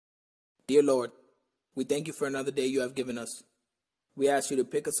Dear Lord, we thank you for another day you have given us. We ask you to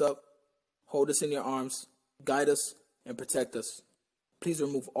pick us up, hold us in your arms, guide us, and protect us. Please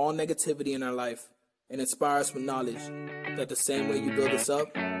remove all negativity in our life and inspire us with knowledge that the same way you build us up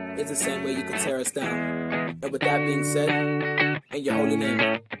is the same way you can tear us down. And with that being said, in your holy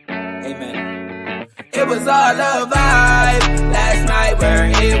name, amen. It was all a vibe last night where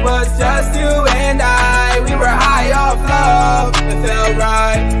it was just you and I. We were high off love, it felt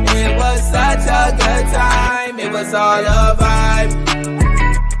right. It was such a good time. It was all a vibe.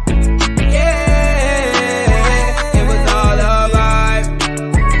 Yeah, it was all a vibe.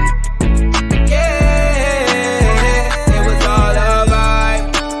 Yeah, it was all a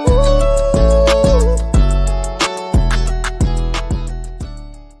vibe.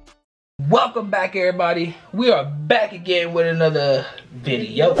 Welcome back, everybody. We are back again with another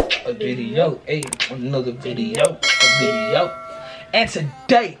video. And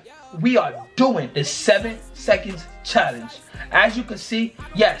today we are doing the 7 seconds challenge. As you can see,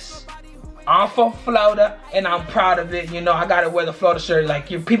 yes, I'm from Florida and I'm proud of it. You know, I gotta wear the Florida shirt. Like,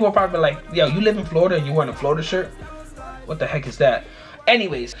 people are probably like, yo, you live in Florida and you wearing a Florida shirt? What the heck is that?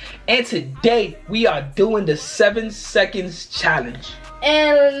 Anyways, and today we are doing the 7 seconds challenge.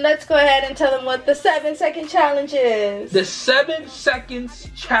 And let's go ahead and tell them what the 7 second challenge is. The 7 seconds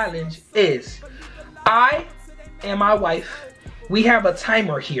challenge is, I and my wife, we have a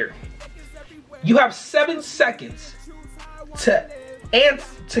timer here. You have 7 seconds to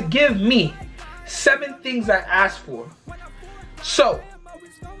give me 7 things I asked for. So,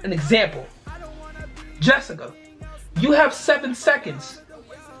 an example. Jessica, you have 7 seconds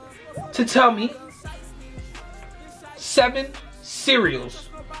to tell me 7 cereals.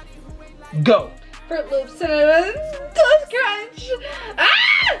 Go. Fruit Loops, Cinnamon Toast Crunch.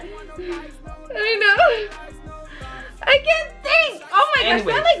 Ah! I know. I can't think. Oh my gosh,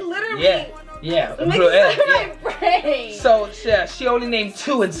 that like literally. Yeah. It makes my brain. So yeah, she only named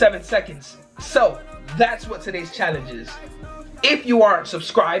 2 in 7 seconds. So that's what today's challenge is. If you aren't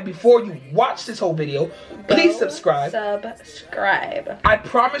subscribed before you watch this whole video, please subscribe. I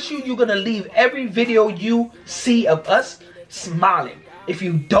promise you, you're gonna leave every video you see of us smiling. If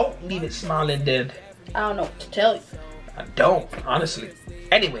you don't leave it smiling, then I don't know what to tell you. I don't, honestly.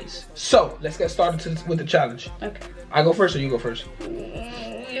 Anyways, so let's get started with the challenge. Okay. I go first or you go first?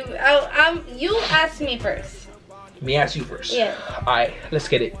 You ask me first. Me ask you first. Yeah. Alright, let's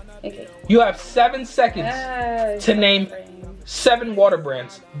get it. Okay. You have 7 seconds to name 7 water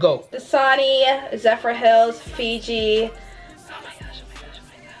brands. Go. Dasani, Zephyr Hills, Fiji. Oh my gosh.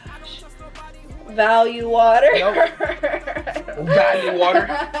 Value Water. Nope. Value Water.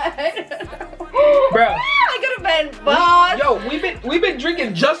 Bro. I could have been boss. Yo, we've been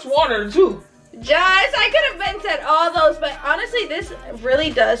drinking just water too. I could have been said all those, but honestly, this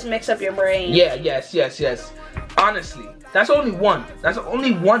really does mix up your brain. Yeah, yes. Honestly, that's only one. That's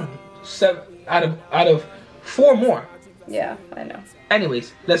only one 7 out of 4 more. Yeah, I know.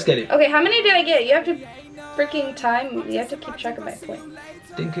 Anyways, let's get it. Okay, how many did I get? You have to freaking time. You have to keep track of my point.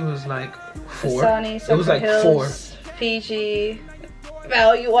 I think it was like 4. Sunny, it was like Hills, 4. Fiji,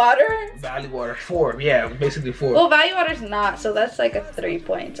 Value Water. Value Water, 4. Yeah, basically 4. Well, Value Water's not, so that's like a 3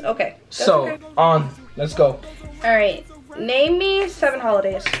 points. Okay. So okay. Let's go. All right, name me 7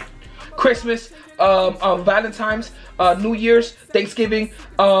 holidays. Christmas, Valentine's, New Year's, Thanksgiving,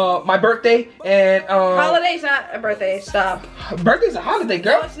 my birthday, and Holiday's not a birthday. Stop. Birthday's a holiday,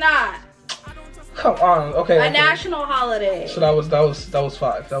 girl. No, it's not. Come on. Okay. A national holiday. So that was 5.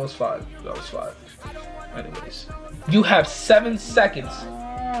 That was 5. Anyways, you have 7 seconds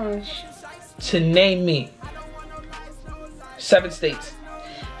to name me 7 states.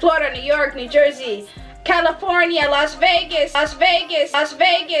 Florida, New York, New Jersey, California, Las Vegas.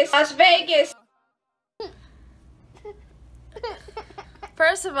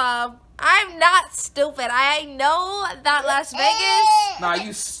 First of all, I'm not stupid. I know that Las Vegas. Nah,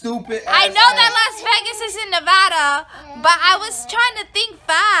 you stupid. I know that Las Vegas is in Nevada, but I was trying to think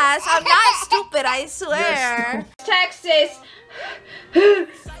fast. I'm not stupid, I swear. Texas.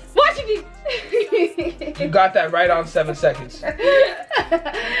 Washington. You got that right on 7 seconds.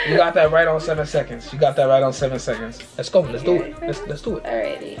 You got that right on 7 seconds. Let's go. Let's do it. Let's do it.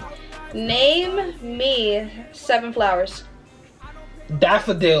 Alrighty. Name me 7 flowers.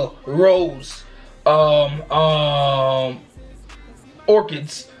 Daffodil, rose,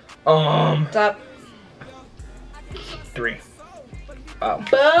 orchids, Stop. 3.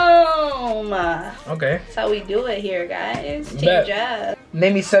 Boom. Okay. That's how we do it here, guys. Team Jazz.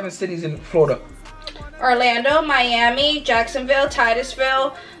 Name me 7 cities in Florida. Orlando, Miami, Jacksonville,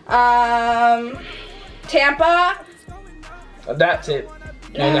 Titusville, Tampa. That's it.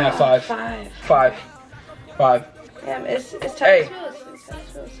 You're gonna have 5. 5. Damn, it's Titusville.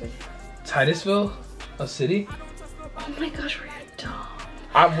 Titusville, a city? Oh my gosh, we're dumb.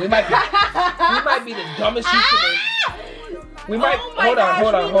 We might be the dumbest youth today. We might. Hold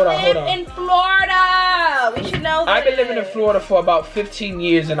on. In Florida. We should know this. I've been living in Florida for about 15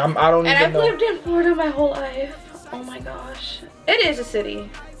 years, and I don't even know. And I've lived in Florida my whole life. Oh my gosh. It is a city.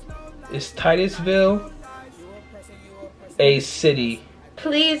 Is Titusville a city?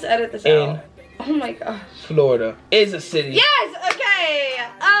 Please edit this out. Oh my gosh. Florida is a city. Yes. Okay.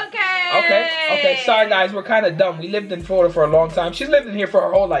 Sorry guys, we're kind of dumb. We lived in Florida for a long time. She's lived in here for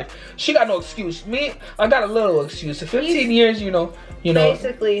her whole life. She got no excuse. Me, I got a little excuse. 15 years, you know.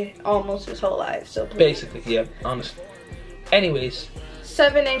 Basically, almost his whole life. So please. Basically, yeah. Honestly. Anyways.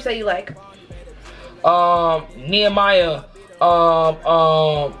 7 names that you like. Nehemiah.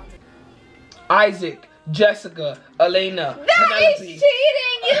 Isaac. Jessica, Elena, That is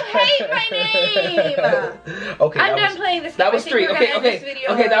cheating! You hate my name! Okay, I'm done playing this game. That was 3. Okay,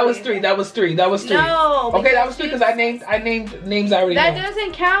 that was 3. No. Okay, that was 3 because I named names I already know. That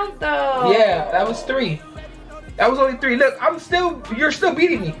doesn't count though. Yeah, that was 3. That was only 3. Look, you're still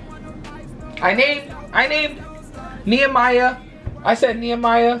beating me. I named Nehemiah. I said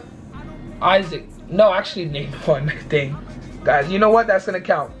Nehemiah, Isaac. No, actually named one thing. Guys, you know what? That's gonna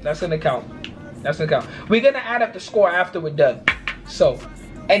count. We're gonna add up the score after we're done. So,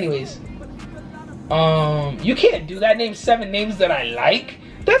 anyways, you can't do that. Name 7 names that I like.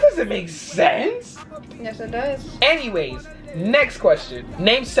 That doesn't make sense. Yes, it does. Anyways, next question.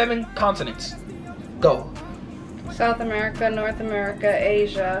 Name 7 continents. Go. South America, North America,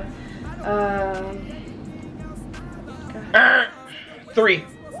 Asia. 3.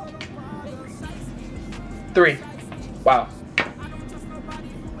 Wow.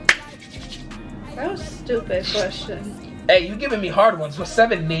 That was a stupid question. Hey, you giving me hard ones with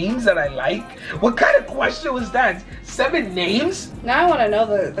 7 names that I like? What kind of question was that? 7 names? Now I want to know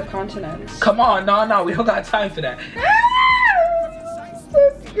the continents. Come on, no, we don't got time for that.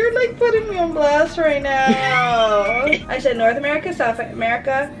 You're like putting me on blast right now. I said North America, South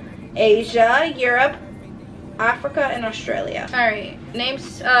America, Asia, Europe, Africa, and Australia. All right, name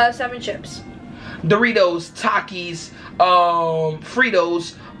 7 chips. Doritos, Takis,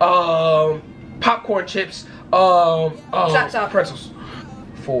 Fritos, popcorn chips, Stop. pretzels.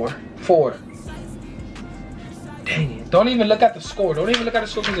 4. Dang it. Don't even look at the score.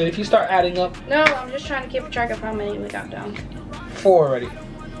 Because if you start adding up. No, I'm just trying to keep track of how many we got down. 4 already.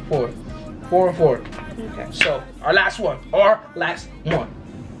 4 and 4. Okay. So, our last one.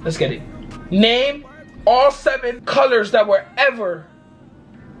 Let's get it. Name all 7 colors that were ever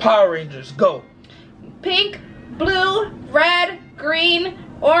Power Rangers. Go. Pink, blue, red, green,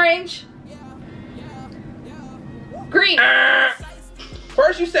 orange. Green.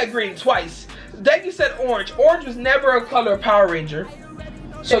 First you said green twice. Then you said orange. Orange was never a color Power Ranger.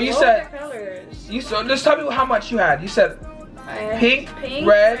 So you said colors. Just tell me how much you had. You said pink,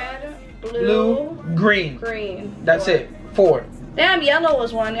 red, blue, green. That's 4. It. 4. Damn, yellow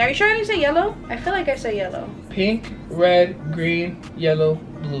was one. Are you sure I didn't say yellow? I feel like I said yellow. Pink, red, green, yellow,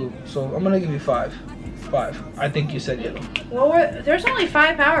 blue. So I'm gonna give you 5. 5. I think you said yellow. Well, there's only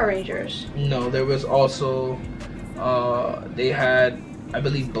 5 Power Rangers. No, there was also they had, I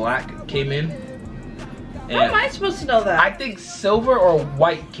believe, black came in. How am I supposed to know that? I think silver or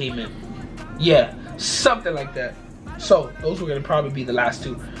white came in. Yeah, something like that. So those were gonna probably be the last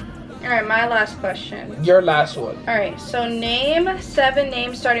 2. All right, my last question. Your last one. All right, so name 7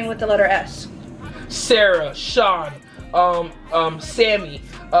 names starting with the letter S. Sarah, Sean, Sammy,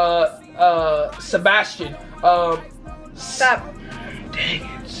 Sebastian, Stop. Dang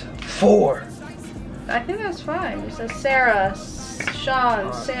it. 4. I think that's 5. It says Sarah,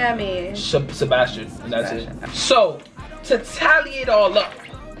 Sean, Sammy, Sebastian, and that's it. So, to tally it all up,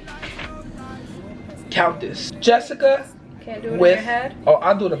 count this. Jessica. Can't do it in your head? Oh,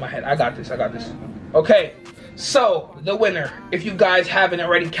 I'll do it in my head. I got this. Okay, so the winner, if you guys haven't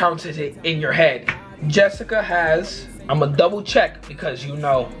already counted it in your head, Jessica has, I'm gonna double check because you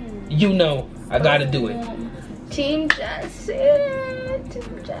know, I gotta do it. Team Jess.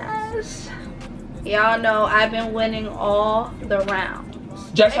 Y'all know I've been winning all the rounds.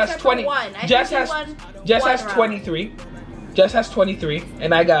 Jess has 20. Jess has 23. Jess has 23,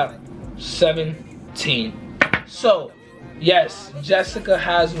 and I got 17. So, yes, Jessica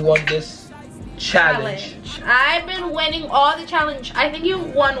has won this challenge. I've been winning all the challenge. I think you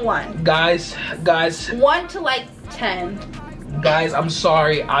won 1. Guys. 1 to like 10. Guys, I'm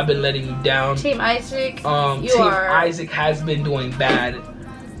sorry. I've been letting you down. Team Isaac, Isaac has been doing bad.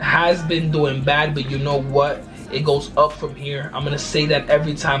 But you know what? it goes up from here. I'm gonna say that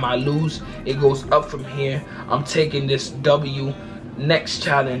every time I lose, it goes up from here. I'm taking this W. Next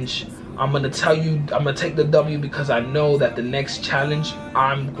challenge, I'm gonna tell you, I'm gonna take the W because I know that the next challenge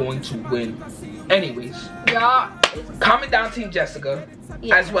I'm going to win. Anyways, y'all, comment down Team Jessica,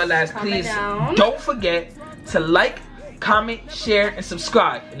 yes, as well as please don't forget to like, comment, share, and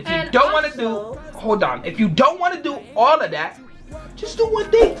subscribe. And if you don't want to do, hold on, if you don't want to do all of that, just do one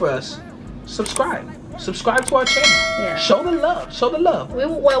thing for us. Subscribe to our channel. Yeah. Show the love.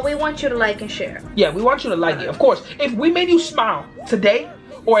 We want you to like and share. Yeah, we want you to like it. Of course, if we made you smile today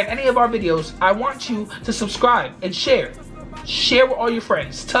or in any of our videos, I want you to subscribe and share. Share with all your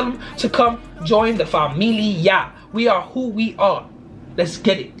friends. Tell them to come join the familia. We are who we are. Let's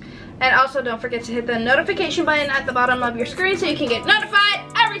get it. And also don't forget to hit the notification button at the bottom of your screen so you can get notified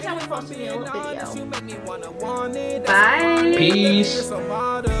every time we post a new video. Bye. Peace.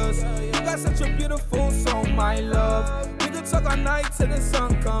 You got such a beautiful soul, my love. We can talk all night till the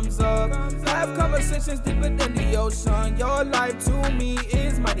sun comes up. Have conversations deeper than the ocean. Your life to me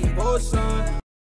is my devotion.